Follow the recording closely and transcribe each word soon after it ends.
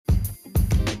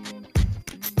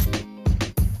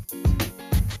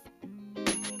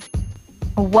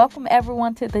Welcome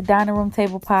everyone to the Dining Room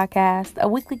Table Podcast, a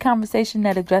weekly conversation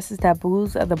that addresses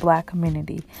taboos of the Black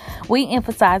community. We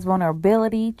emphasize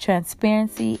vulnerability,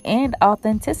 transparency, and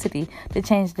authenticity to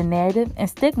change the narrative and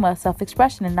stigma of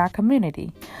self-expression in our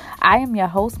community. I am your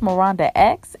host, Miranda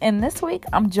X, and this week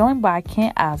I'm joined by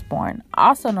Kent Osborne,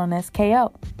 also known as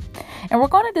KO. And we're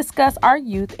going to discuss our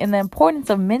youth and the importance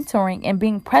of mentoring and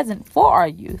being present for our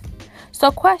youth. So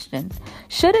question,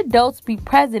 should adults be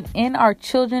present in our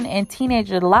children and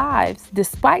teenager lives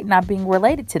despite not being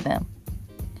related to them?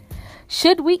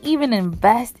 Should we even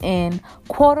invest in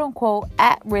quote-unquote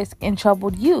at-risk and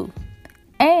troubled youth?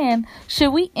 And should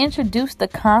we introduce the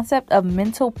concept of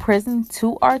mental prison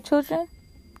to our children?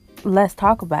 Let's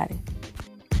talk about it.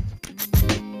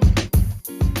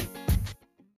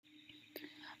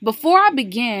 Before I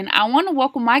begin, I want to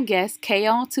welcome my guest,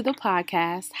 KO, to the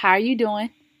podcast. How are you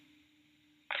doing?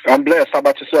 I'm blessed. How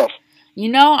about yourself? You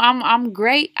know, I'm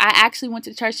great. I actually went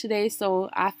to church today, so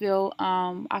I feel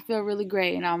really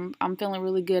great, and I'm feeling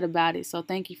really good about it. So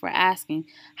thank you for asking.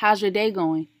 How's your day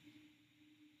going?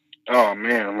 Oh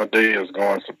man, my day is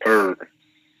going superb.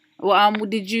 Well,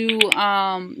 did you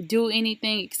do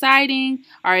anything exciting,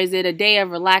 or is it a day of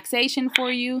relaxation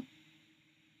for you?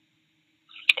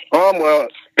 Well,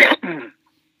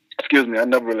 excuse me. I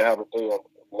never really have a day of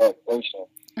relaxation,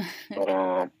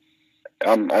 but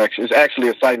it's actually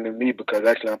exciting to me because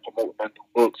actually I'm promoting my new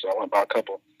book, so I went by a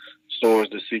couple stores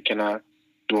to see can I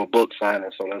do a book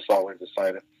signing. So that's always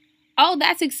exciting. Oh,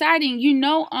 that's exciting. You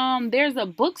know, there's a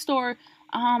bookstore.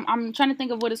 I'm trying to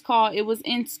think of what it's called. It was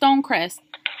in Stonecrest,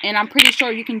 and I'm pretty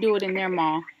sure you can do it in their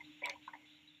mall.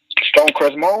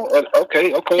 Stonecrest Mall?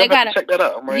 Okay. They I have to check that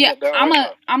out.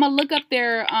 I'm gonna look up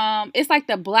their. It's like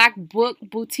the Black Book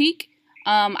Boutique.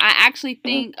 I actually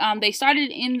think they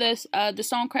started in the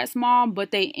Stonecrest Mall,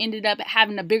 but they ended up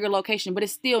having a bigger location. But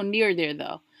it's still near there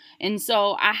though, and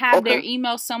so I have their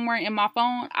email somewhere in my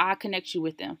phone. I'll connect you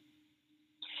with them.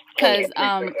 Because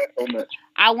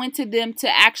I went to them to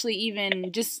actually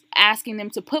even just asking them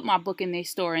to put my book in their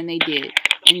store, and they did.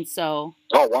 And so,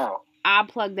 oh wow, I'll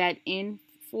plug that in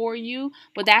for you.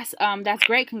 But that's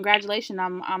great. Congratulations.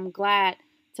 I'm glad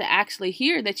to actually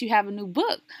hear that you have a new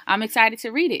book. I'm excited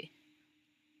to read it.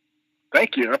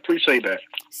 Thank you. I appreciate that.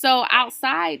 So,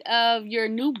 outside of your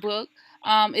new book,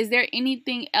 is there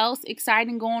anything else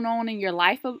exciting going on in your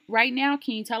life right now?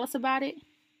 Can you tell us about it?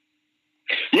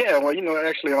 Yeah, well,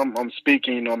 actually, I'm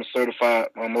speaking. I'm a certified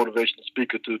motivational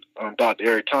speaker to Dr.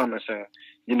 Eric Thomas, and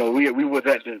we was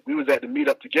at the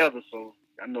meetup together, so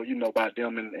I know you know about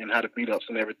them and how the meetups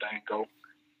and everything go.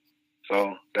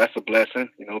 So that's a blessing,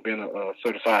 being a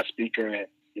certified speaker and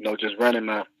just running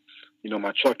my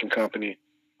my trucking company.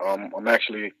 I'm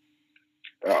actually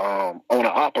owner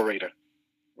operator,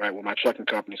 right, with my trucking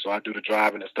company, so I do the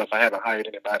driving and stuff. I haven't hired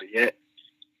anybody yet.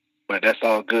 But that's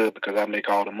all good because I make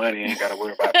all the money. I ain't got to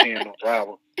worry about paying no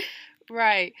driver.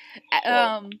 Right.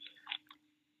 Can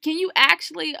you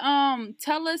actually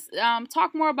tell us,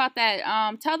 talk more about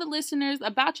that? Tell the listeners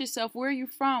about yourself. Where are you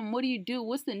from? What do you do?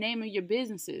 What's the name of your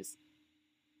businesses?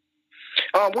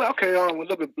 Well, okay. A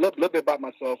little bit about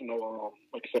myself.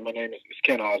 Like I said, my name is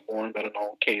Kent Osborne, better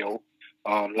known KO.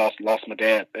 Lost my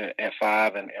dad at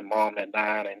 5 and mom at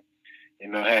 9,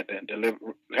 and had to live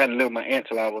with my aunt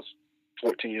till I was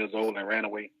 14 years old and ran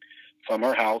away from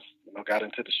her house, got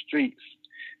into the streets.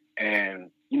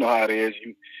 And you know how it is.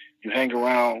 You hang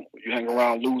around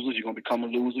losers, you're going to become a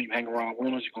loser. You hang around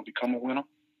winners, you're going to become a winner.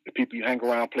 The people you hang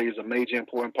around plays a major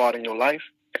important part in your life.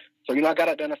 So, I got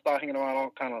out there and I started hanging around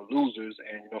all kind of losers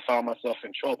and, found myself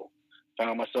in trouble.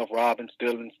 Found myself robbing,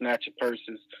 stealing, snatching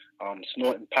purses,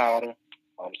 snorting powder,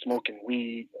 smoking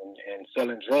weed and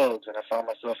selling drugs. And I found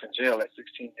myself in jail at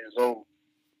 16 years old.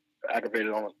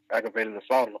 Aggravated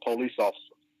assault on a police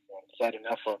officer. I sat in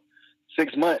there for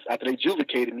 6 months after they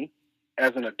adjudicated me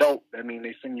as an adult. I mean,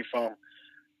 they send you from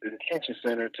the detention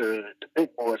center to the big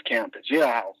boys camp, the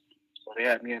jailhouse. So they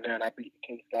had me in there, and I beat the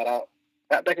case, got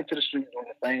back into the streets doing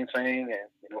the same thing,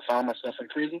 and found myself in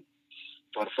prison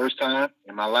for the first time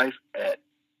in my life at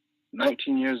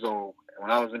 19 years old. And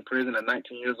when I was in prison at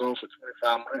 19 years old for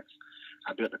 25 months,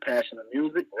 I built a passion of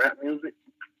music, rap music,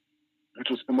 which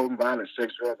was promoting violence,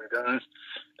 sex, drugs, and guns.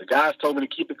 The guys told me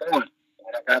to keep it going.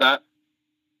 When I got out,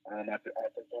 after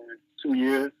 2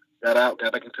 years, got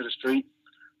back into the street,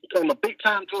 became a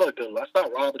big-time drug dealer. I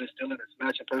started robbing and stealing and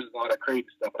smashing purses and all that crazy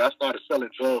stuff, but I started selling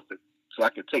drugs so I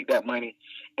could take that money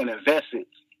and invest it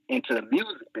into the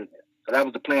music business. So that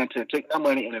was the plan, to take my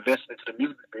money and invest it into the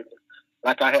music business,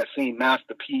 like I had seen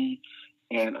Master P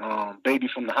and Baby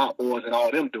from the Hot Boys and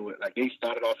all them do it. Like, they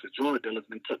started off as drug dealers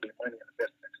and they took their money and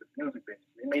invested into the music business.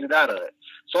 They made it out of it.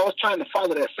 So I was trying to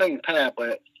follow that same path,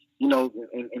 but in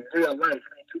real life,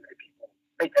 too many people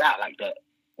make it out like that.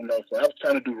 So I was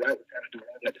trying to do right, trying to do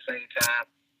wrong at the same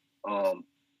time.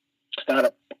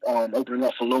 Started opening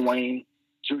up for Lil Wayne,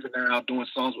 Juvenile, doing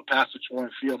songs with Pastor Troy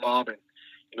and Field Mob, and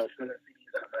filling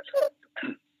CDs out of my truck.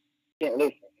 Can't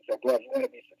listen. He said, "Bro, if you want to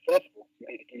be successful, you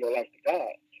need to give your life to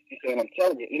God." He said, "I'm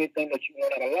telling you, anything that you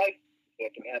want out of life,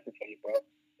 that can happen for you, bro.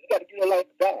 You got to give your life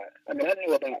to God." I mean, I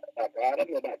knew about God. I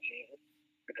knew about Jesus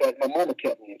because my mama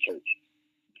kept me in church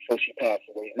before she passed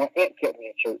away. My aunt kept me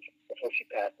in church before she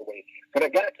passed away. So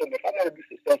that guy told me, if I want to be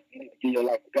successful, you need to give your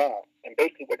life to God. And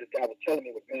basically what this guy was telling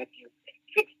me was Matthew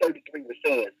 6:33, which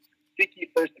says, "Seek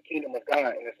ye first the kingdom of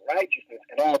God and his righteousness,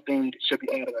 and all things should be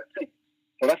added unto you."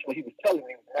 So that's what he was telling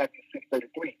me with Matthew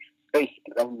 6:33.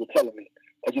 Basically, that's what he was telling me.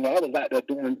 Because, I was out there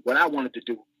doing what I wanted to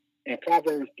do. And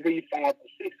Proverbs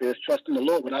 3:5-6 says, "Trust in the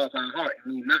Lord with all thy heart,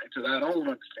 and lean not into thy own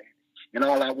understanding. In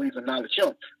all our ways acknowledge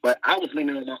him." But I was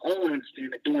leaning on my own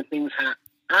understanding, doing things how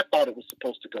I thought it was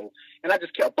supposed to go. And I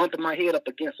just kept bumping my head up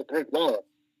against a brick wall.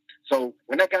 So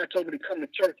when that guy told me to come to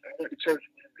church, I went to church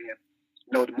with him.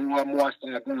 The more and more I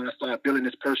started going, I started building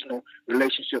this personal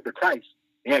relationship with Christ.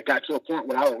 And it got to a point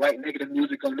where I would write negative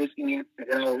music on this end, and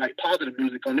then I would write positive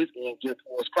music on this end, geared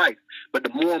towards Christ. But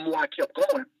the more and more I kept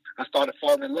going, I started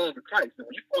falling in love with Christ. And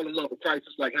when you fall in love with Christ,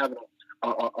 it's like having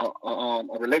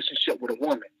a relationship with a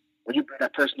woman. When you bring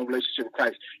that personal relationship with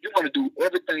Christ, you want to do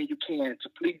everything you can to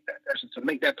please that person, to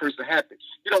make that person happy.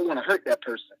 You don't want to hurt that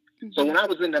person. Mm-hmm. So when I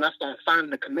was in there, I started finding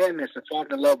the commandments and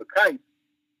falling in love with Christ.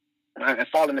 And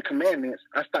following the commandments,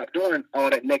 I stopped doing all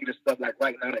that negative stuff, like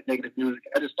writing all that negative music.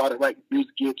 I just started writing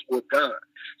music geared towards God.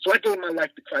 So I gave my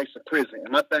life to Christ in prison.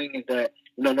 And my thing is that,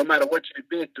 no matter what you've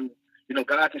been through,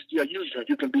 God can still use you.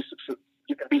 You can be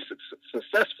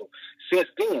successful. Since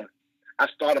then, I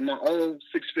started my own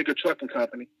 6-figure trucking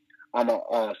company. I'm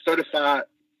a certified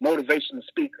motivational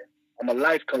speaker. I'm a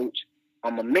life coach.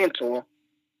 I'm a mentor,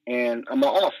 and I'm an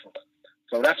author.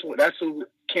 So that's who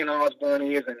Ken Osborne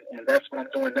is, and that's what I'm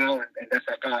doing now, and that's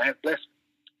how God has blessed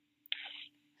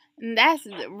me. And that's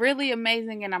really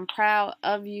amazing, and I'm proud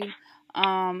of you.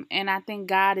 And I think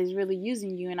God is really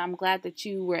using you, and I'm glad that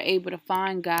you were able to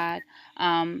find God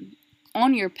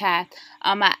on your path.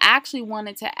 I actually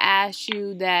wanted to ask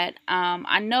you that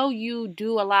I know you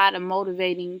do a lot of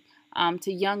motivating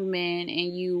to young men,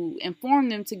 and you inform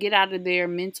them to get out of their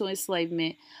mental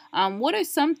enslavement. What are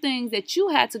some things that you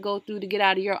had to go through to get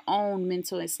out of your own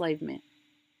mental enslavement?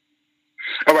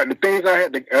 All right, the things I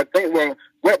had to, I think,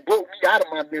 what broke me out of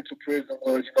my mental prison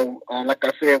was, like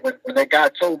I said, when that guy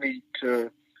told me to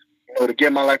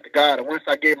give my life to God, and once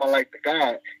I gave my life to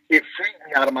God, it freed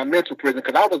me out of my mental prison.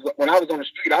 Because when I was on the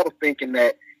street, I was thinking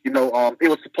that, it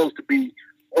was supposed to be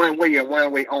one way and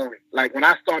one way only. Like when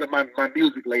I started my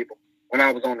music label, when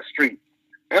I was on the street,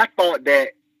 and I thought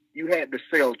that you had to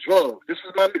sell drugs. This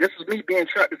is me being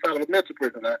trapped inside of a mental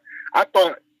prison. I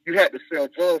thought you had to sell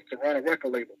drugs to run a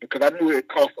record label, because I knew it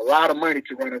cost a lot of money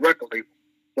to run a record label.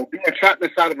 So being trapped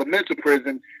inside of a mental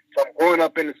prison, from growing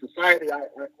up in the society I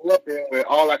grew up in, where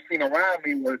all I seen around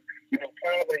me was,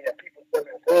 poverty and people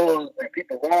selling drugs and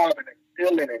people robbing and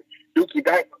stealing and dookie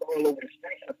diapers all over the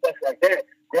streets and stuff like that.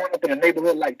 Growing up in a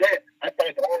neighborhood like that, I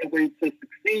thought the only way to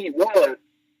succeed was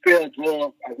sell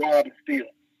drugs or rob and steal.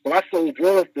 So I sold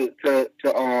drugs to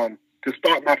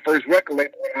start my first record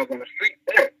label when I was on the street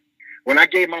there. When I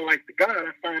gave my life to God,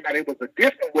 I found out it was a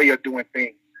different way of doing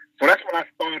things. So that's when I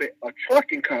started a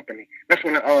trucking company. That's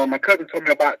when my cousin told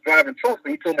me about driving trucks,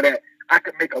 and he told me that I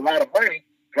could make a lot of money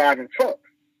driving trucks.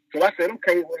 So I said,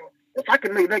 okay, well, if I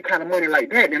can make that kind of money like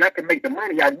that, then I can make the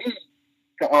money I need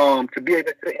to be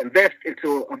able to invest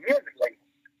into a music label.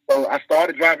 So I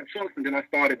started driving trucks, and then I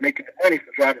started making the money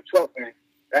for driving trucks, and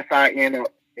that's how I ended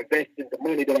up investing the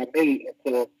money that I made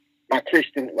into my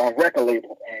Christian record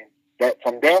label. And that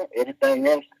from there, everything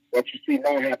else that you see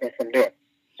now happened from there.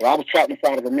 So I was trapped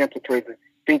inside of a mental prison,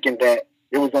 thinking that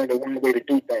it was only one way to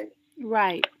do things.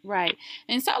 Right.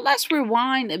 And so let's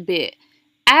rewind a bit.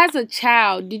 As a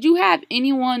child, did you have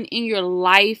anyone in your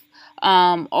life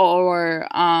or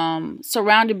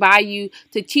surrounded by you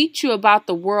to teach you about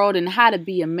the world and how to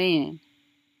be a man?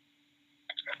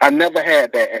 I never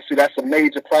had that. And see, that's a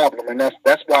major problem. And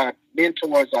that's why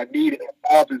mentors are needed and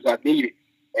fathers are needed.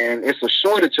 And it's a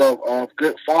shortage of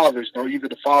good fathers, either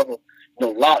the father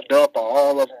locked up or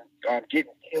all of them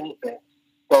getting killed. And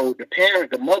so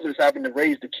the mothers having to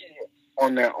raise the kids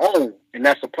on their own. And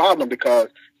that's a problem, because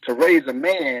to raise a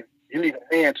man, you need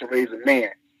a man to raise a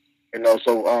man.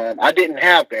 So I didn't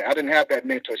have that. I didn't have that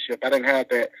mentorship. I didn't have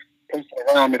that person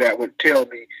around me that would tell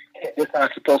me, hey, this is how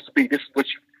it's supposed to be. This is what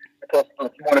you're supposed to do.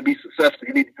 If you want to be successful,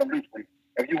 you need to come this way.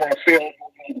 If you want to fail,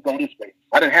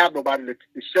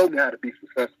 to show me how to be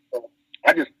successful. So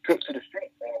I just took to the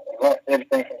streets and learned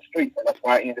everything from the streets, and that's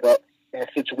why I ended up in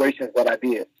situations that I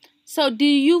did. So do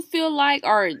you feel like,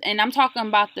 and I'm talking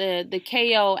about the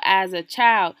KO as a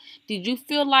child, did you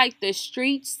feel like the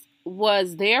streets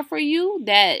was there for you,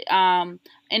 that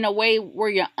in a way where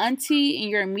your auntie and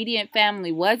your immediate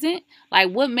family wasn't?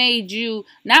 Like, what made you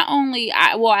not only,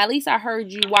 well, at least I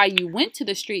heard you why you went to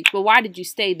the streets, but why did you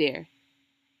stay there?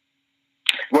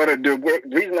 Well, the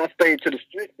reason I stayed to the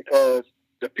streets because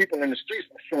the people in the streets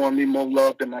were showing me more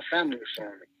love than my family was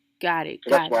showing me. Got it.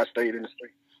 So that's why I stayed in the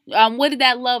streets. What did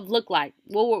that love look like?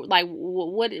 What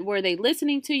were they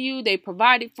listening to you? They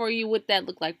provided for you? What did that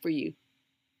look like for you?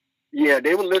 Yeah,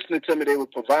 they were listening to me. They were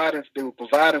providing for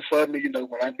me. You know,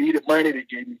 when I needed money, they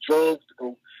gave me drugs to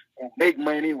go make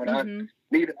money. When I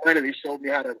needed money, they showed me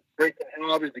how to break the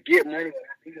harvest to get money. When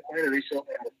I needed money, they showed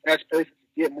me how to catch persons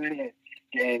to get money.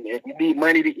 And if we need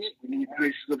money to eat, we need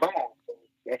money to survive. So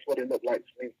that's what it looked like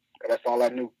to me. That's all I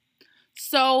knew.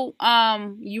 So,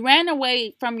 you ran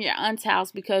away from your aunt's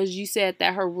house because you said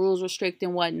that her rules were strict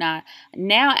and whatnot.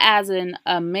 Now, as a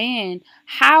man,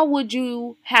 how would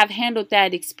you have handled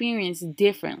that experience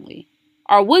differently?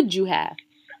 Or would you have?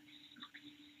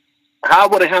 How I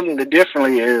would have handled it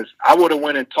differently is I would have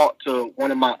went and talked to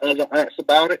one of my other aunts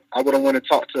about it. I would have went and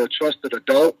talked to a trusted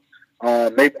adult,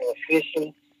 maybe an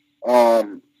official,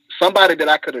 somebody that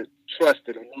I could have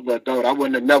trusted, another adult. I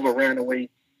wouldn't have never ran away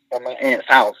from my aunt's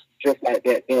house just like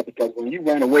that there, because when you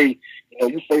run away, you know,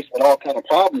 you face with all kind of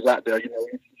problems out there. You know,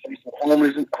 you face with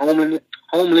homelessness,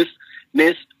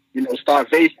 you know,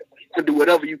 starvation. You can do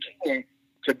whatever you can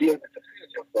to be able to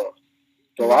feed yourself.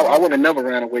 So I would have never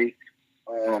ran away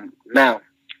now.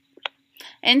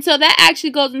 And so that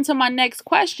actually goes into my next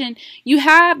question. You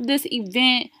have this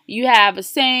event, you have a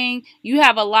saying, you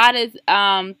have a lot of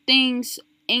things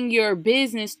in your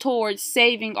business towards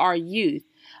saving our youth.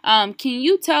 Can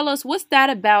you tell us what's that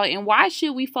about, and why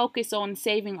should we focus on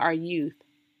saving our youth?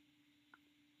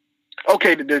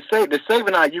 Okay, the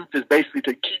saving our youth is basically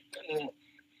to keep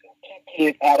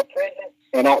kids out of prison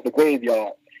and out the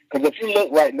graveyard. Because if you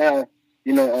look right now,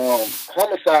 you know,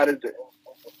 homicide is the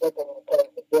second cause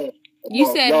of death. You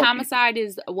said homicide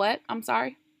is what? I'm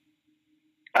sorry?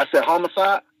 I said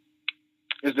homicide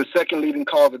is the second leading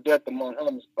cause of death amongst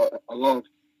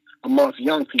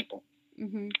young people.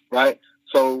 Mm-hmm. Right?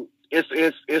 So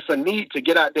it's a need to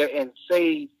get out there and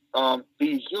save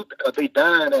these youth, because they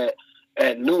dying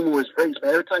at numerous rates.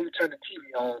 Man, every time you turn the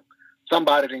TV on,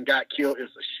 somebody then got killed.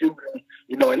 It's a shooting,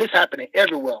 you know, and it's happening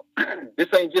everywhere. This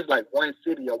ain't just like one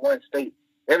city or one state.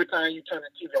 Every time you turn the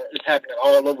TV on, it's happening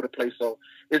all over the place. So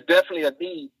it's definitely a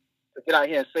need to get out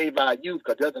here and save our youth,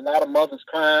 because there's a lot of mothers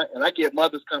crying, and I get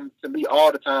mothers come to me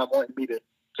all the time wanting me to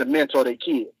mentor their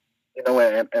kids. You know,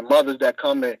 and mothers that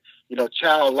come and, you know,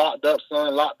 child locked up,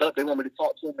 son locked up, they want me to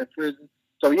talk to them in prison.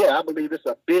 So, yeah, I believe it's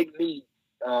a big need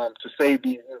to save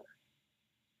these youth.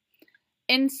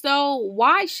 And so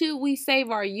why should we save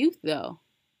our youth, though?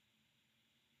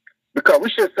 Because we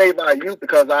should save our youth,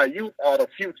 because our youth are the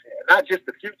future. And not just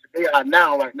the future, they are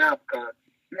now, right now, because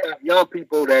we have young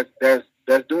people that's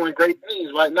doing great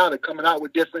things right now. They're coming out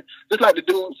with different, just like the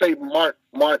dude, say, Mark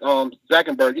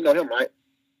Zuckerberg. You know him, right?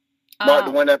 Mark,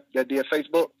 the one that did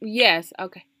Facebook? Yes,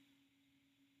 okay.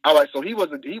 All right, so he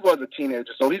was a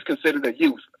teenager, so he's considered a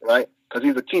youth, right? Because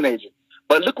he's a teenager.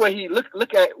 But look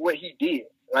at what he did,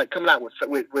 right? Coming out with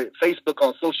Facebook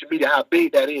on social media, how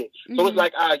big that is. Mm-hmm. So it's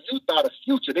like our youth are the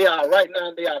future. They are right now,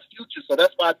 and they are future. So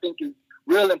that's why I think it's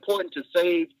real important to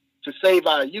save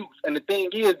our youth. And the thing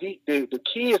is, the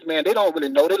kids, man, they don't really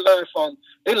know. They learn from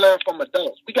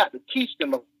adults. We got to teach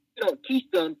them. We don't teach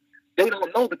them. They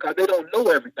don't know, because they don't know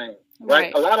everything,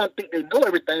 right? A lot of them think they know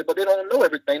everything, but they don't know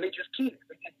everything. They just kids.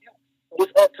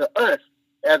 It's up to us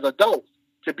as adults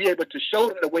to be able to show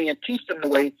them the way and teach them the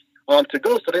way to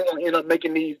go, so they won't end up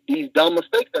making these dumb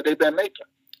mistakes that they've been making.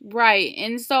 Right.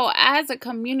 And so as a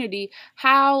community,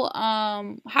 how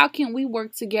can we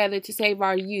work together to save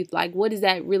our youth? Like, what does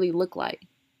that really look like?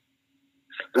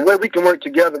 The way we can work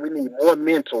together, we need more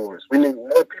mentors. We need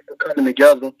more people coming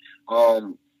together.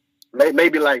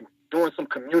 Maybe like doing some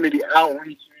community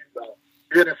outreach,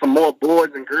 getting some more boys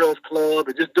and girls club,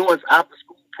 and just doing after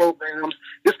school programs,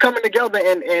 just coming together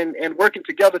and working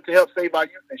together to help save our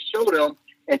youth and show them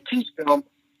and teach them,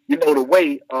 you know, the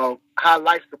way of how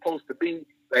life's supposed to be.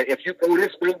 Like, if you go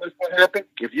this way, what's going to happen?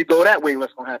 If you go that way,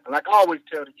 what's going to happen? Like I always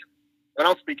tell the youth when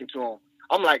I'm speaking to them,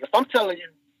 I'm like, if I'm telling you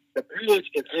the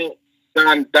bridge is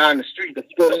down the street, if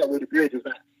you go that way, the bridge is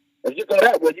out. If you go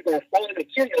that way, you're going to fall and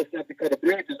kill yourself because the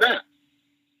bridge is out.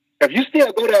 If you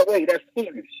still go that way, that's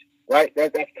foolish, right?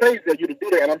 That's crazy of you to do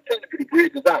that. And I'm telling you, the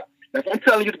bridge is out. Now, if I'm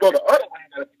telling you to go the other way,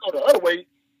 now if you go the other way,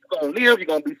 you're gonna live, you're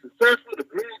gonna be successful. The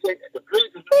bridge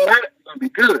is all that, you're gonna be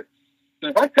good. So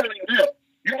if I'm telling you that,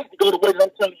 you have to go the way that I'm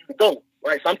telling you to go,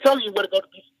 right? So I'm telling you where to go to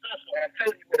be successful, and I'm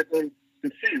telling you where to go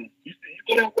to fail. You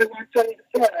go that way where I'm telling you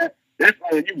to fail, that's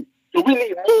on you. So we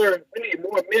need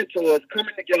more mentors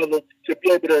coming together to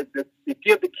be able to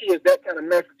give the kids that kind of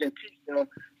message and teach them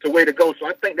the way to go. So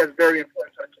I think that's very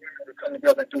important for the community to come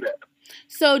together and do that.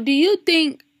 So do you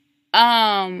think,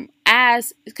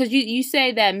 because you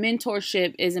say that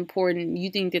mentorship is important, you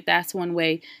think that that's one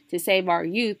way to save our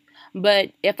youth,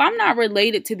 but if I'm not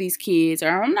related to these kids,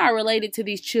 or I'm not related to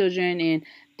these children, and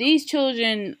these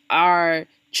children are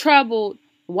troubled,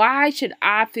 why should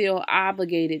I feel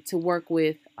obligated to work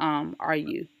with our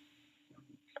youth?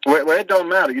 Well, it don't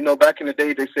matter. You know, back in the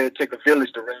day, they said take a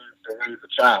village to raise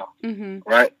a child,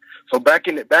 right? So back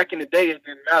in the day, it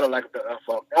didn't matter. Like if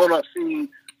a grown-up seen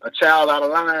a child out of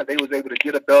line, they was able to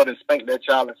get a belt and spank that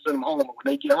child and send them home. And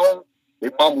when they get home,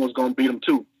 their mama was gonna beat them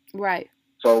too. Right.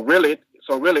 So really,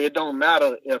 it don't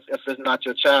matter if it's not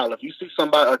your child. If you see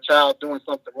a child doing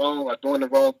something wrong or doing the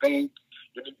wrong thing,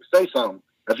 you need to say something.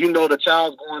 If you know the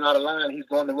child's going out of line, he's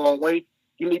going the wrong way,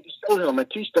 you need to show him and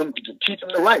teach them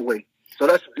the right way. So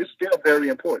it's still very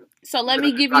important. So let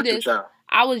me give you this.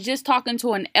 I was just talking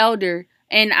to an elder,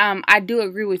 and I do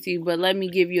agree with you, but let me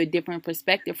give you a different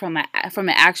perspective from an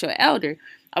actual elder.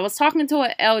 I was talking to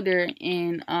an elder,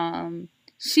 and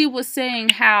she was saying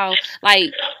how,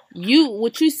 like,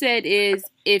 what you said is,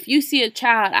 if you see a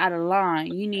child out of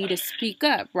line, you need to speak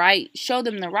up, right? Show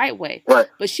them the right way. Right.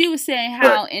 But she was saying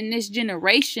how in this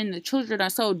generation, the children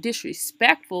are so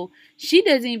disrespectful, she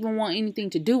doesn't even want anything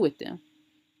to do with them.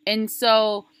 And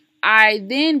so I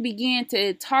then began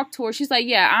to talk to her. She's like,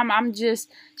 yeah,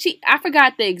 I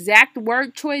forgot the exact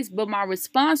word choice, but my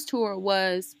response to her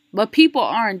was, but people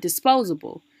aren't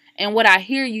disposable. And what I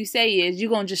hear you say is you're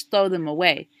going to just throw them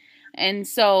away. And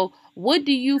so what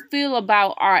do you feel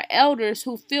about our elders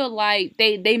who feel like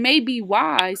they may be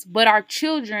wise, but our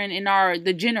children and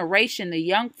the generation, the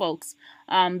young folks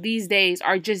these days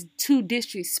are just too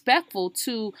disrespectful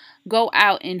to go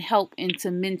out and help and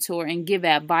to mentor and give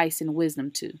advice and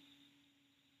wisdom to?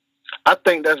 I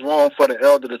think that's wrong for the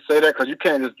elder to say that, because you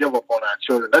can't just give up on our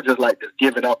children. That's just like just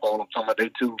giving up on them. Talking about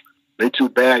they too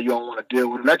bad, you don't want to deal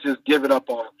with them. That's just giving up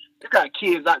on them. You got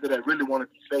kids out there that really want to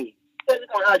be saved. Yeah, you're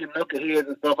going to have your knuckleheads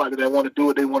and stuff out there that want to do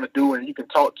what they want to do, and you can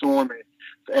talk to them,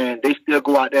 and they still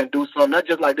go out there and do something. That's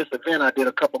just like this event I did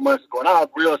a couple months ago, and I was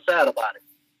real sad about it.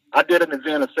 I did an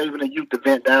event, a Saving the Youth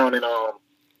event down in,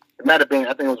 it might have been,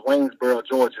 I think it was Waynesboro,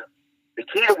 Georgia. The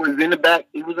kid was in the back.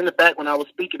 He was in the back when I was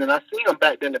speaking, and I seen him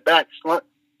back there in the back,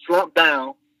 slumped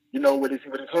down, you know, with his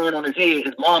hand on his head.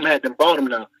 His mom had them brought him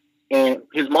there, and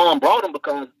his mom brought him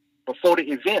because before the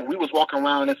event, we was walking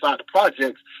around inside the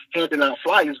projects, handing out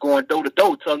flyers, going door to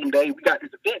door, telling them that, hey, we got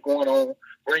this event going on,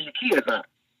 bring your kids out.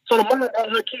 So the mom brought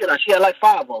her kid out. She had like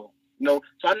 5 of them, you know.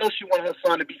 So I know she wanted her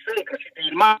son to be saved because she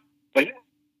did mine. But he,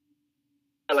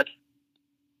 like,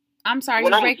 I'm sorry,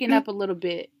 you're breaking up a little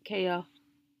bit, KO.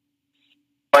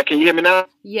 Right, can you hear me now?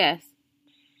 Yes.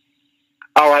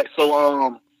 All right,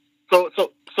 so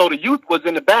the youth was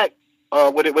in the back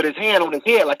with his hand on his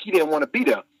head, like he didn't want to be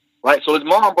there. Right, so his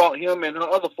mom brought him and her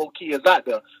other 4 kids out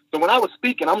there. So when I was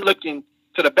speaking, I'm looking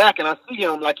to the back and I see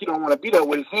him like he don't want to be there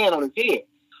with his hand on his head.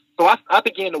 So I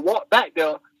began to walk back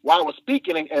there while I was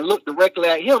speaking and looked directly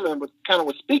at him and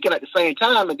was speaking at the same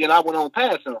time, and then I went on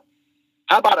past him.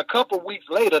 How about a couple of weeks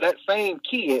later, that same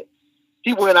kid,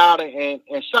 he went out and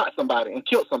shot somebody and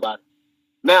killed somebody.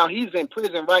 Now he's in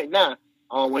prison right now.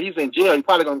 Well, he's in jail. He's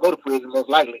probably gonna go to prison most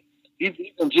likely. He's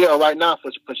in jail right now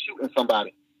for shooting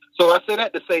somebody. So I say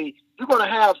that to say, you're going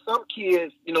to have some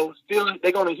kids, you know, still,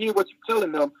 they're going to hear what you're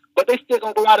telling them, but they still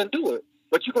going to go out and do it.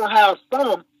 But you're going to have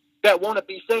some that want to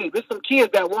be saved. There's some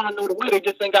kids that want to know the way, they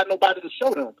just ain't got nobody to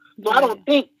show them. So I don't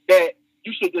think that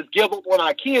you should just give up on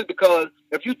our kids, because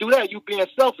if you do that, you're being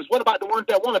selfish. What about the ones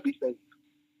that want to be saved?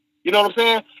 You know what I'm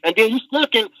saying? And then you still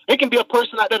it can be a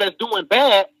person out there that's doing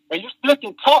bad, and you still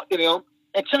can talk to them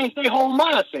and change their whole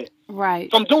mindset. Right.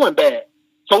 From doing bad.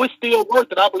 So it's still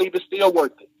worth it. I believe it's still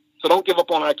worth it. So don't give up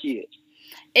on our kids.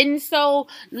 And so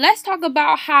let's talk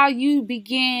about how you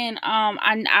began.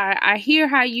 I hear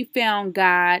how you found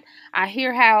God. I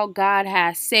hear how God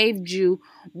has saved you.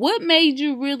 What made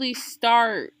you really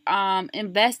start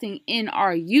investing in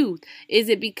our youth? Is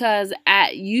it because as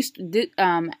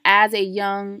a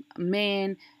young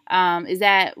man, is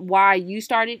that why you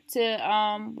started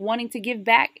to wanting to give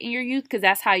back in your youth? Because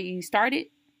that's how you started?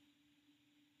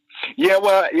 Yeah,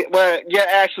 well, yeah,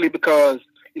 actually, because,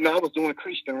 you know, I was doing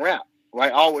Christian rap,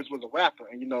 right? I always was a rapper,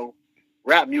 and, you know,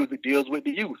 rap music deals with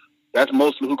the youth. That's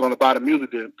mostly who's going to buy the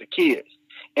music, the kids.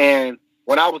 And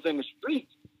when I was in the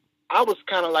streets, I was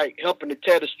kind of like helping to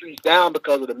tear the streets down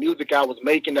because of the music I was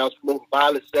making. I was promoting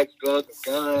violence, sex, drugs,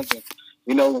 and guns. And,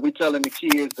 when we telling the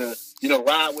kids to,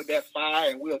 ride with that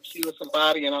fire and we'll kill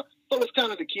somebody. And so it's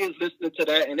kind of the kids listening to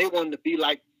that, and they wanted to be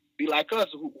like us,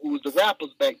 who was the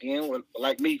rappers back then, or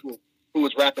like me, who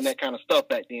was rapping that kind of stuff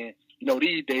back then.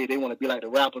 These days they want to be like the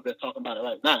rappers that's talking about it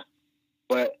right now.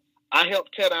 But I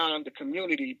helped tear down the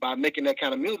community by making that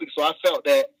kind of music. So I felt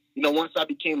that, once I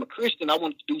became a Christian, I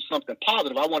wanted to do something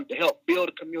positive. I wanted to help build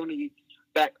the community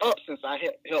back up since I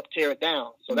helped tear it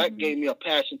down. So that gave me a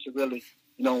passion to really,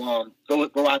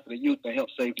 go after the youth and help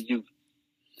save the youth.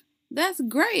 That's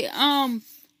great.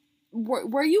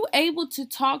 Were you able to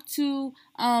talk to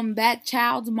that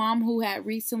child's mom who had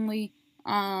recently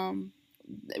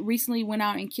went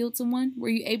out and killed someone? Were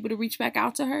you able to reach back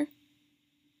out to her?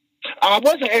 I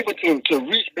wasn't able to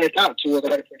reach back out to her,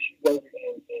 but she was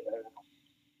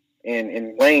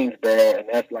in Waynesboro, and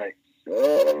that's like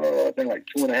I think like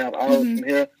 2.5 hours from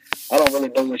here. I don't really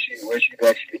know where she's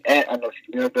actually at. I know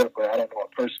she lives there, but I don't know her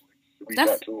personally. Reach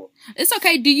out to her. It's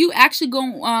okay. Do you actually go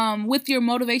with your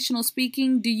motivational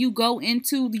speaking? Do you go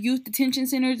into the youth detention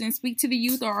centers and speak to the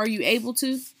youth, or are you able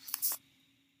to?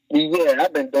 Yeah,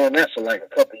 I've been doing that for like a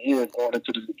couple of years, going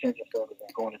into the detention centers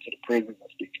and going into the prisons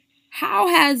and speaking. How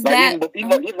has that?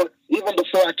 Even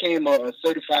before I came a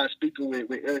certified speaker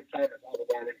with Eric Titus, I was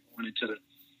already going into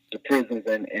the prisons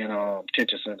and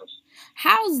detention centers.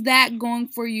 How's that going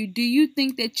for you? Do you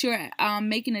think that you're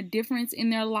making a difference in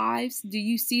their lives? Do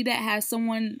you see that? Has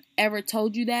someone ever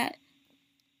told you that?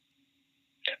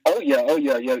 Oh yeah.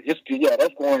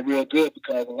 That's going real good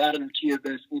because a lot of them kids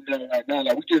that's in there right now,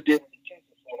 like we just did the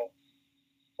detention center.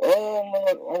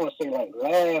 I want to say like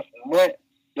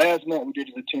last month we did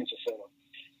the detention center,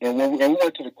 and we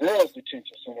went to the girls'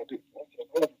 detention center.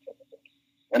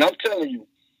 And I'm telling you,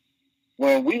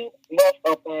 when we left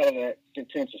up out of that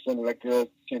detention center, that girls'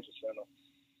 detention center,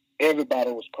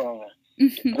 everybody was crying.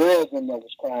 The girls in there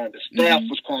was crying. The staff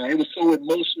was crying. It was so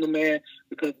emotional, man,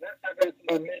 because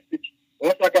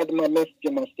once I got to my message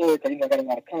in my story, because I got a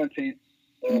lot of content,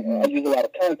 and I use a lot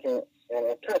of content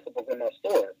and principles in my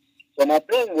story. So my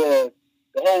thing was,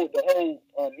 the whole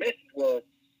message was,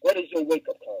 what is your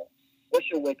wake-up call? What's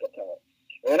your wake-up call?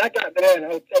 And when I got there and I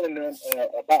was telling them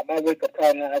about my wake-up call,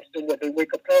 and I asked them what their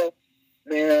wake-up call,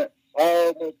 man,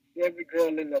 almost every girl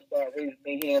in there started raising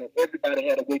their hand, and everybody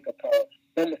had a wake-up call.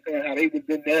 Some were saying how they was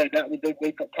in there, and that was their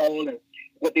wake-up call, and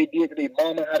what they did to their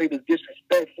mama, how they was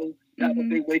disrespectful. That was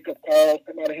their wake-up call.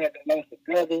 Somebody had lost a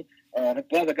brother. Her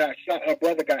brother got shot. Her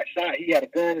brother got shot. He had a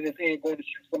gun in his hand going to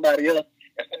shoot somebody else,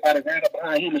 and somebody ran up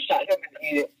behind him and shot him in the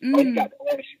head. Or he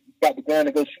got the gun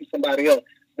to go shoot somebody else.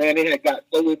 Man, it had got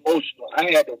so emotional.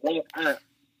 I had to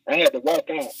walk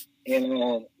out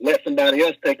and let somebody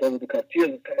else take over because tears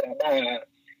was coming out my eyes.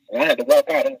 And I had to walk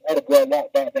out. And another girl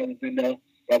walked out that was in there,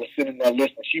 that was sitting there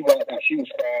listening. She walked out. She was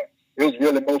crying. It was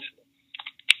really emotional.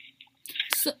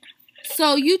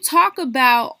 So you talk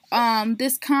about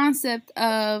this concept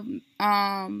of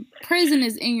prison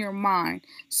is in your mind.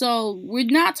 So we're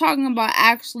not talking about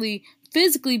actually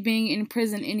physically being in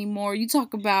prison anymore. You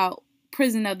talk about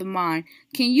prison of the mind.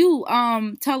 Can you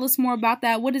tell us more about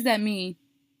that? What does that mean?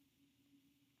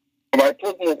 Right,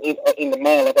 prison is in the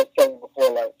mind, like I was telling you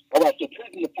before. Like, all right, so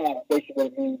prison of power, basically what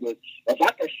it means is, if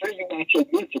I can free you out your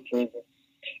mental prison,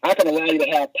 I can allow you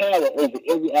to have power over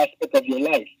every aspect of your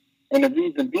life. And the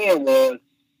reason being was,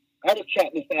 I was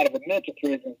trapped inside of a mental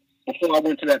prison before I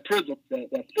went to that prison,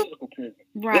 that physical prison.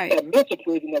 Right. It's that mental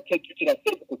prison that takes you to that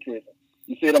physical prison.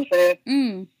 You see what I'm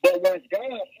saying? But once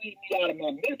God freed me out of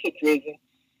my mental prison,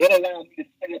 it allowed me to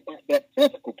stay about that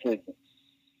physical prison.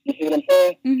 You see what I'm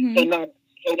saying?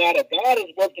 So now that God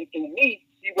is working through me,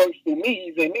 He works through me,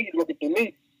 He's in me, He's working through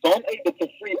me. So I'm able to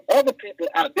free other people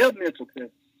out of their mental prison,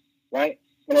 right?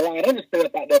 And allow them to stay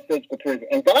about that physical prison.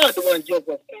 And God the one gives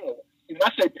us power. When I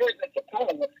say prison to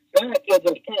power, God gives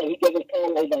us power. He gives us power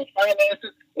over our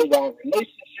finances, over our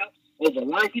relationships, over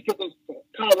life. He gives us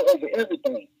power over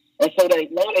everything. And so that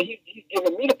now that He's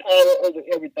giving me the power over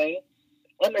everything,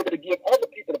 I'm able to give other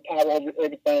people the power over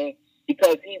everything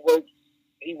because He works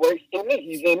through me.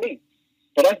 He's in me.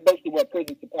 So that's basically what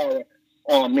prison to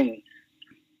power means.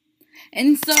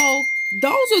 And so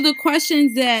those are the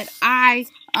questions that I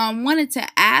wanted to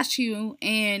ask you,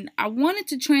 and I wanted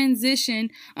to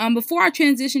transition. Before I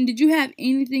transition, did you have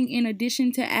anything in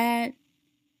addition to add?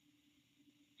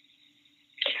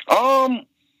 No,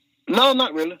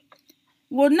 not really.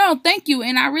 Well, no, thank you,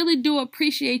 and I really do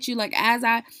appreciate you. Like as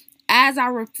I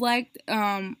reflect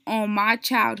on my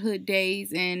childhood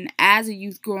days and as a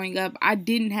youth growing up, I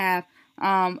didn't have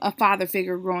a father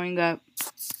figure growing up.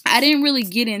 I didn't really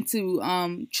get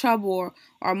into trouble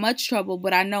or much trouble,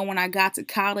 but I know when I got to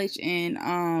college and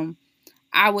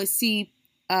I would see,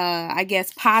 I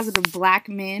guess, positive black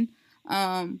men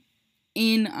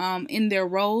in their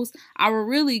roles, I would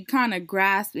really kind of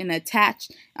grasp and attach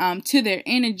to their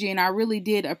energy, and I really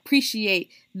did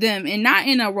appreciate them, and not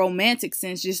in a romantic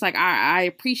sense, just like I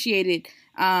appreciated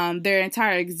their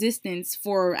entire existence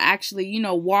for actually, you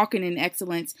know, walking in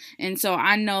excellence. And so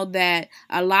I know that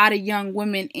a lot of young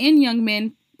women and young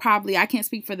men, probably, I can't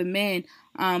speak for the men,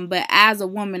 but as a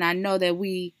woman, I know that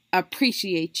we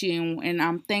appreciate you, and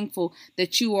I'm thankful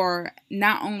that you are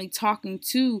not only talking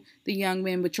to the young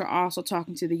men, but you're also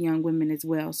talking to the young women as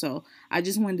well. So I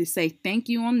just wanted to say thank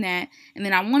you on that. And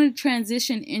then I want to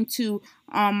transition into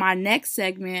my next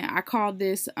segment. I call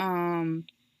this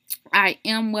I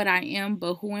am what I am,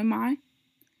 but who am I?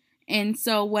 And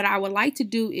so what I would like to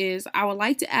do is I would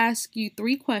like to ask you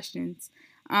 3 questions.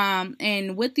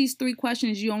 And with these 3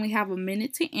 questions, you only have a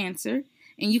minute to answer,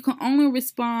 and you can only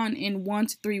respond in 1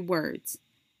 to 3 words.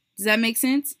 Does that make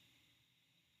sense?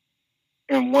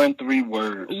 In 1 to 3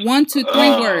 words. 1 to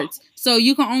 3 words. So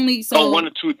you can only 1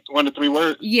 to 3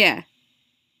 words. Yeah.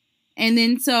 And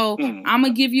then I'm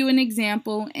gonna give you an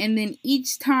example, and then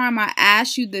each time I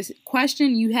ask you this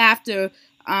question, you have to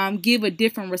give a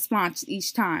different response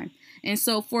each time. And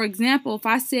so, for example, if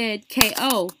I said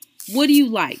KO, what do you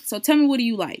like? So tell me, what do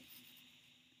you like?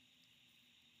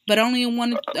 But only in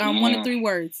 1 to 3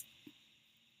 words.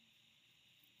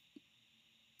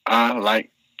 I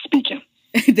like speaking.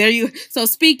 There you. So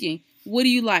speaking, what do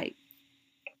you like?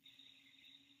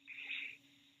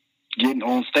 Getting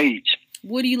on stage.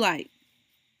 What do you like?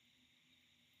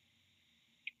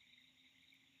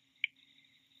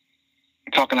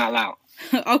 Talking out loud.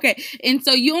 Okay, and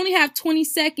so you only have 20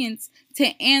 seconds to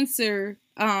answer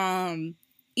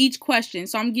each question.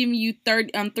 So I'm giving you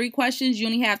 3 questions. You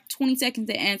only have 20 seconds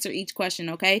to answer each question,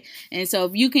 okay? And so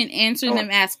if you can answer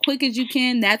them as quick as you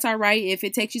can, that's all right. If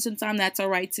it takes you some time, that's all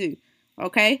right too.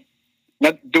 Okay?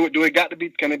 Now, do it got to be,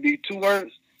 can it be 2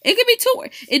 words? It could be 2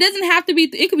 words. It doesn't have to be,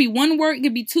 it could be 1 word, it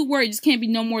could be 2 words. It just can't be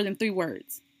no more than 3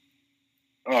 words.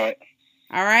 All right.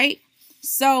 All right?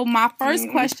 So my first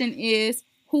question is,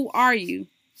 who are you?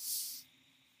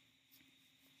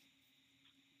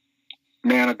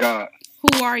 Man of God.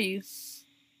 Who are you?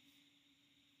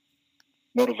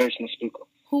 Motivational speaker.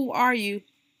 Who are you?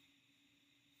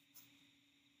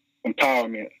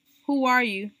 Empowerment. Who are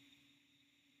you?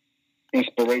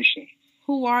 Inspiration.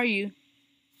 Who are you?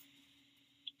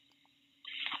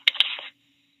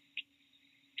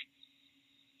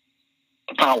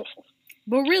 Powerful.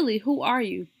 But really, who are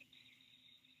you?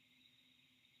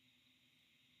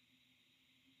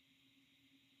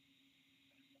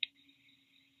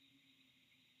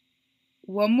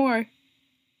 One more.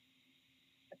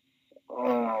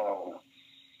 A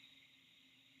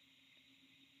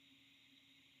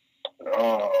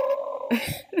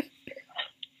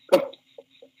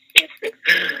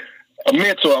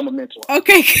mentor. I'm a mentor.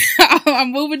 Okay,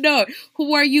 I'm moving on.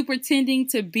 Who are you pretending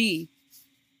to be?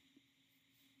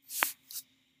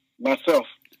 Myself.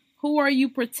 Who are you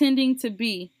pretending to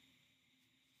be?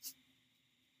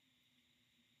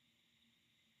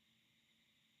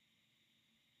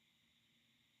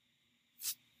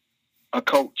 A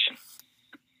coach.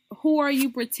 Who are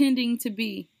you pretending to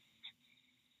be?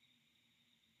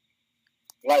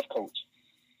 Life coach.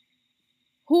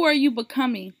 Who are you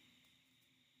becoming?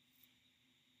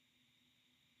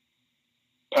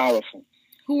 Powerful.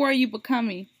 Who are you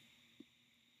becoming?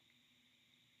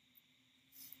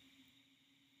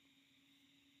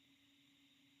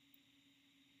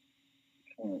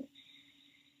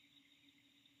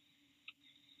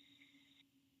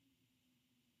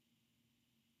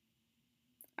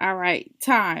 All right,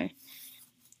 time.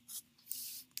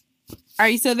 Are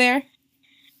you still there?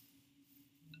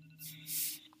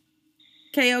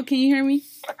 KO, can you hear me?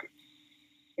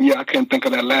 Yeah, I couldn't think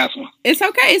of that last one. It's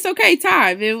okay. It's okay.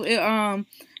 Time.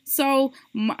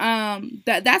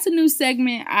 That's a new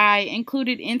segment I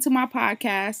included into my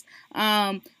podcast.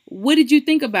 What did you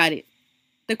think about it?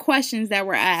 The questions that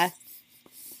were asked.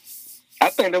 I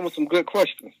think there were some good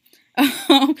questions.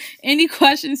 Any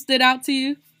questions stood out to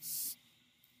you?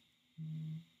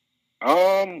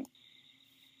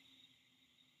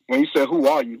 When you said, "Who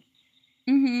are you?"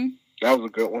 That was a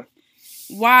good one.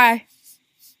 Why?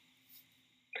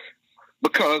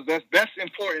 Because that's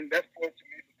important. That's important to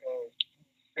me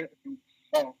because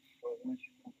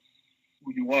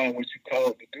who you are and what you're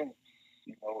called to do.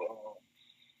 You know,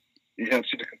 it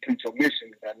helps you to complete your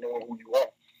mission by knowing who you are.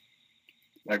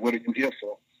 Like, what are you here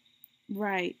for?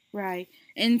 Right, right.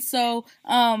 And so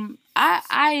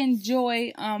I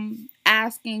enjoy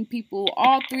asking people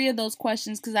all three of those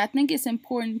questions because I think it's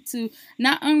important to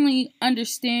not only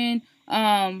understand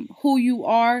who you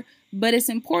are, but it's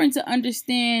important to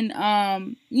understand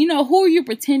who are you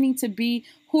pretending to be,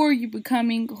 who are you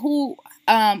becoming, who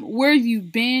where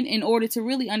you've been in order to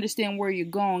really understand where you're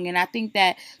going. And I think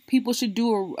that people should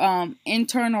do a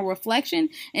internal reflection.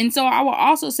 And so I will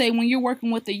also say when you're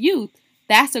working with the youth,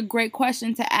 that's a great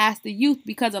question to ask the youth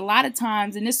because a lot of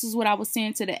times, and this is what I was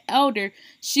saying to the elder,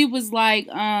 she was like,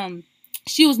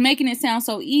 she was making it sound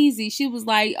so easy. She was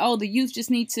like, oh, the youth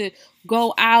just need to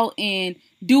go out and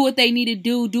do what they need to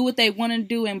do what they want to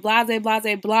do, and blah, blah, blah,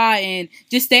 blah, blah, and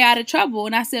just stay out of trouble.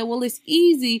 And I said, well, it's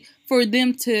easy for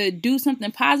them to do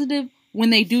something positive when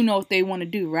they do know what they want to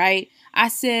do, right? I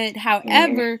said,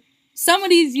 however, some of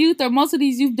these youth or most of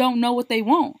these youth don't know what they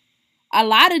want. A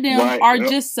lot of them are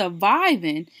just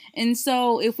surviving. And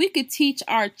so if we could teach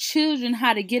our children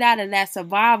how to get out of that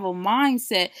survival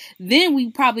mindset, then we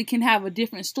probably can have a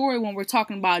different story when we're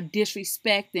talking about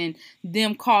disrespect and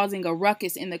them causing a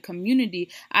ruckus in the community.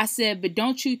 I said, but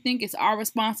don't you think it's our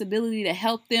responsibility to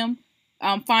help them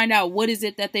find out what is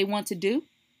it that they want to do?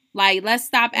 Like, let's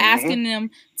stop asking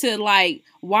them to, like,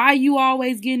 why are you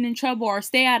always getting in trouble or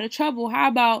stay out of trouble? How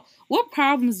about what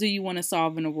problems do you want to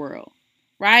solve in the world?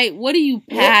 Right? What are you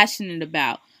passionate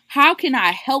about? How can I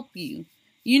help you?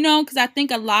 You know, because I think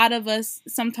a lot of us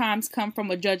sometimes come from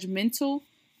a judgmental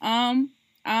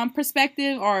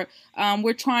perspective, or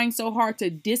we're trying so hard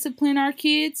to discipline our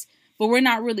kids, but we're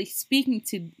not really speaking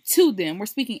to them. We're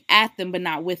speaking at them, but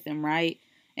not with them, right?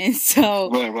 And so,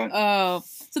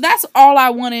 so that's all I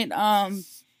wanted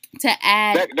to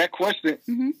add. That question,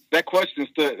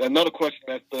 another question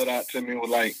that stood out to me was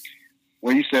like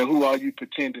when you said, "Who are you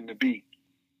pretending to be?"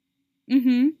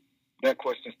 That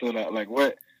question stood out. Like,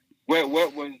 what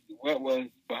was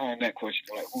behind that question?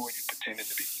 Like, who are you pretending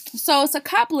to be? So it's a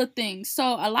couple of things. So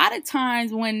a lot of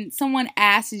times when someone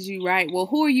asks you, right, well,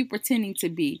 who are you pretending to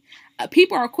be?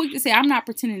 People are quick to say, I'm not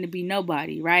pretending to be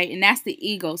nobody, right? And that's the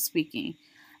ego speaking.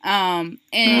 And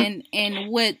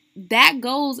what that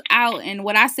goes out, and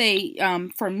what I say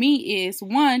for me is,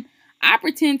 one, I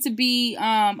pretend to be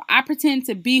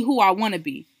who I want to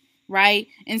be. Right?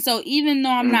 And so even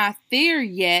though I'm not there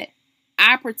yet,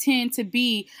 I pretend to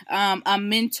be a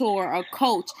mentor, a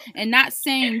coach, and not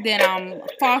saying that I'm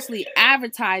falsely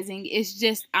advertising. It's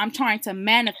just I'm trying to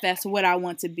manifest what I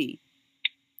want to be.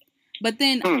 But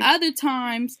then other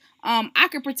times, I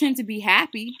could pretend to be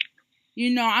happy. You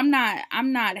know, I'm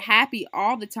not happy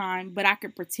all the time, but I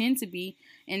could pretend to be.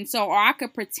 And so, or I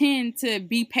could pretend to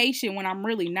be patient when I'm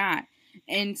really not.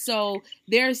 And so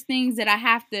there's things that I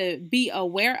have to be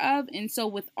aware of. And so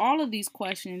with all of these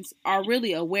questions are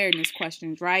really awareness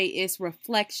questions, right? It's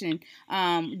reflection,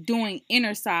 doing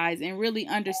inner size, and really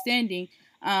understanding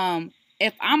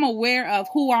if I'm aware of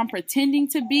who I'm pretending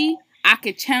to be, I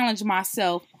could challenge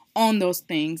myself on those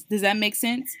things. Does that make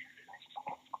sense?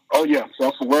 Oh, yeah.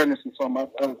 Self-awareness is something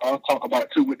I'll talk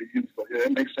about too with the youth. But yeah,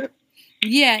 it makes sense.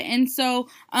 Yeah, and so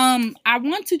I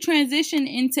want to transition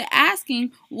into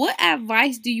asking, what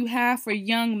advice do you have for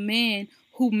young men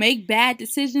who make bad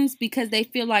decisions because they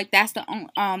feel like that's the hold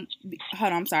on,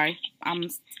 I'm sorry, I'm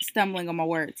stumbling on my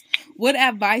words. What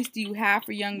advice do you have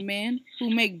for young men who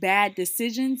make bad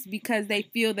decisions because they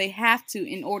feel they have to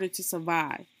in order to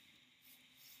survive?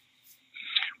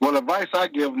 Well, advice I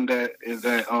give them is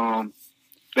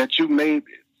that you made,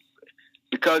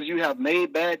 because you have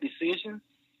made bad decisions,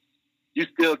 you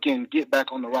still can get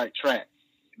back on the right track,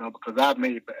 you know, because I've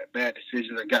made bad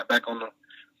decisions and got back on the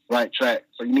right track.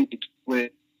 So you need to keep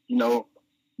with, you know,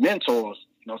 mentors,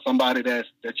 you know, somebody that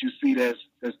you see that's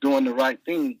doing the right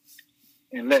thing,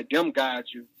 and let them guide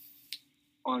you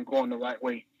on going the right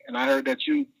way. And I heard that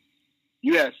you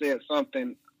had said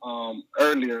something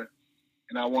earlier,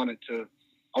 and I wanted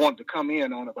to come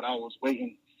in on it, but I was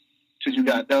waiting till you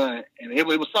got done, and it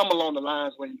was something along the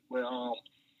lines where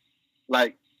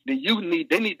like, they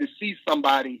need to see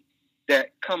somebody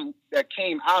that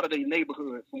came out of their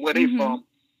neighborhood from where they from,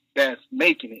 that's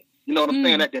making it. You know what I'm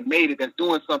saying? That they made it, that's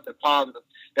doing something positive,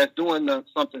 that's doing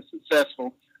something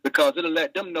successful, because it'll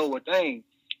let them know, well, dang,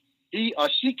 he or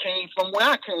she came from where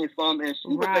I came from, and she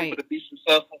was able to be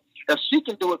successful. If she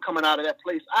can do it coming out of that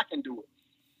place, I can do it.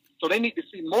 So they need to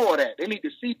see more of that. They need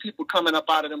to see people coming up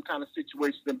out of them kind of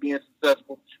situations and being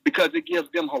successful, because it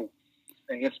gives them hope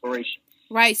and inspiration.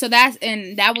 Right. So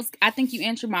I think you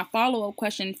answered my follow-up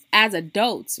question. As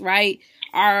adults, right?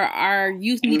 Our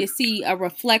youth need to see a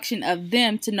reflection of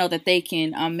them to know that they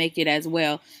can make it as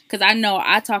well. Because I know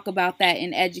I talk about that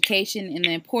in education and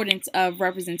the importance of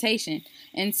representation.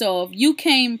 And so if you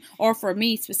came, or for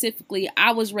me specifically,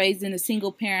 I was raised in a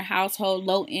single parent household,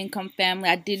 low income family.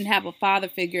 I didn't have a father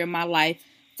figure in my life.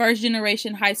 First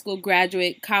generation high school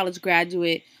graduate, college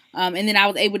graduate, and then I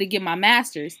was able to get my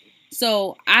master's.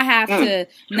 So I have to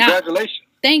now. Congratulations.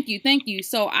 Thank you.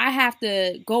 So I have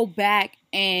to go back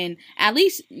and at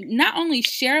least not only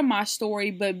share my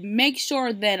story, but make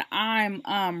sure that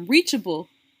I'm reachable,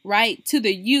 right, to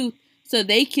the youth, so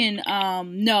they can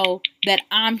know that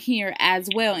I'm here as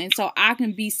well, and so I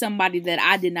can be somebody that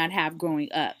I did not have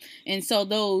growing up. And so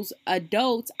those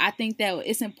adults, I think that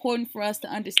it's important for us to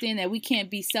understand that we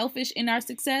can't be selfish in our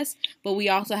success, but we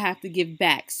also have to give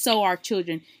back so our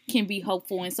children can be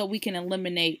hopeful, and so we can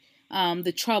eliminate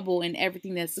the trouble and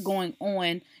everything that's going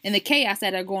on and the chaos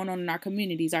that are going on in our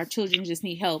communities. Our children just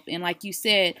need help. And like you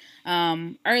said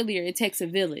earlier, it takes a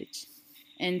village.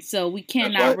 And so we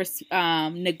cannot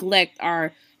neglect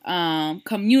our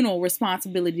communal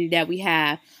responsibility that we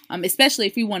have, especially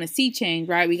if we want to see change,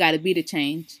 right? We got to be the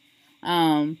change.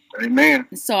 Amen.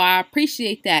 So I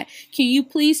appreciate that. Can you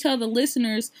please tell the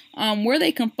listeners where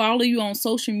they can follow you on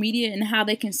social media and how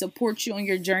they can support you on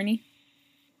your journey?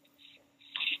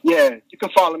 Yeah, you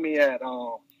can follow me at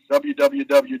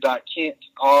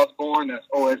www.kentosborne, that's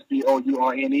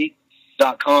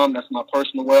OSBOURNE.com. That's my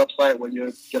personal website where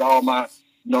you get all my,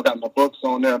 got my books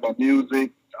on there, my music,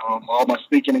 all my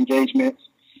speaking engagements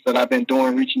that I've been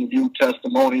doing, reaching the youth,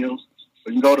 testimonials.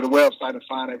 So you can go to the website and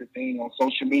find everything. On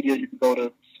social media, you can go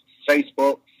to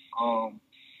Facebook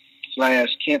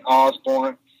 /Kent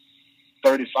Osborne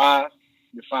 35.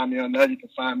 You can find me on there. You can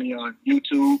find me on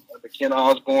YouTube under Kent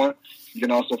Osborne. You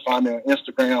can also find me on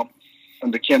Instagram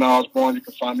under Kent Osborne. You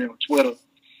can find me on Twitter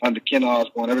under Kent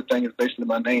Osborne. Everything is basically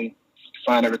my name. You can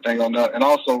find everything on there. And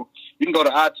also, you can go to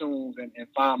iTunes and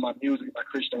find my music, my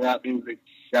Christian rap music.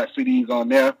 Got CDs on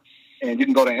there. And you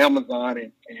can go to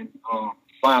Amazon and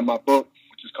find my book,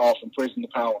 which is called From Prison to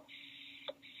Power.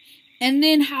 And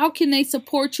then how can they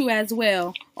support you as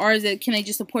well? Or can they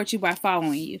just support you by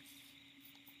following you?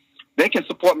 They can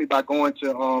support me by going to,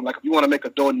 if you want to make a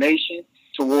donation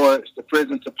towards the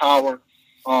Prison to Power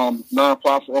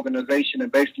nonprofit organization, and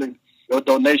basically your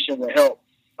donation will help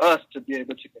us to be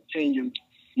able to continue,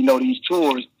 these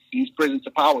tours, these Prison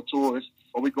to Power tours,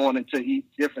 where we're going into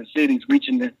different cities,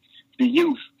 reaching the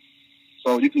youth.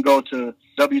 So you can go to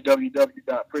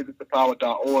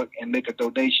www.prisontopower.org and make a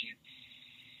donation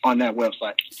on that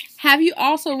website. Have you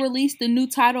also released the new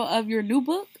title of your new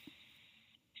book?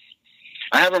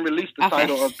 I haven't released the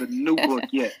title of the new book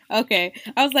yet. Okay.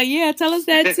 I was like, yeah, tell us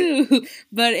that too.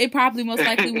 But it probably most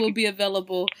likely will be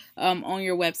available on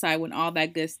your website when all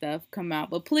that good stuff come out.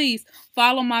 But please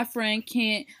follow my friend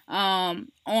Kent on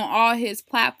all his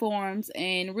platforms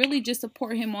and really just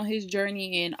support him on his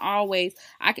journey. And always,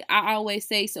 I always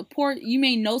say support. You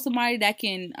may know somebody that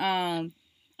can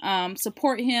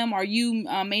support him, or you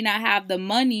may not have the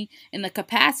money and the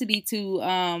capacity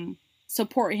to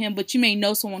support him, but you may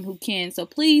know someone who can. So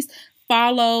please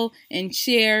follow and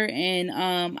share, and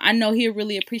I know he'll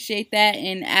really appreciate that.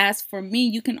 And as for me,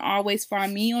 you can always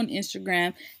find me on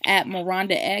Instagram at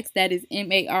MarondaX, that is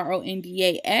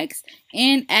MarondaX,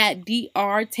 and at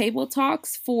DR Table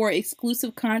Talks for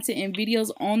exclusive content and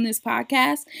videos on this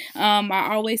podcast. I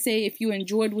always say, if you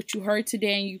enjoyed what you heard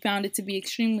today and you found it to be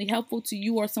extremely helpful to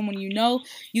you or someone you know,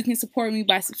 you can support me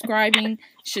by subscribing,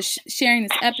 sharing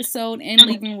this episode, and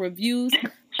leaving reviews.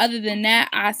 Other than that,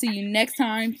 I'll see you next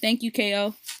time. Thank you,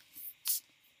 KO.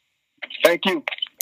 Thank you.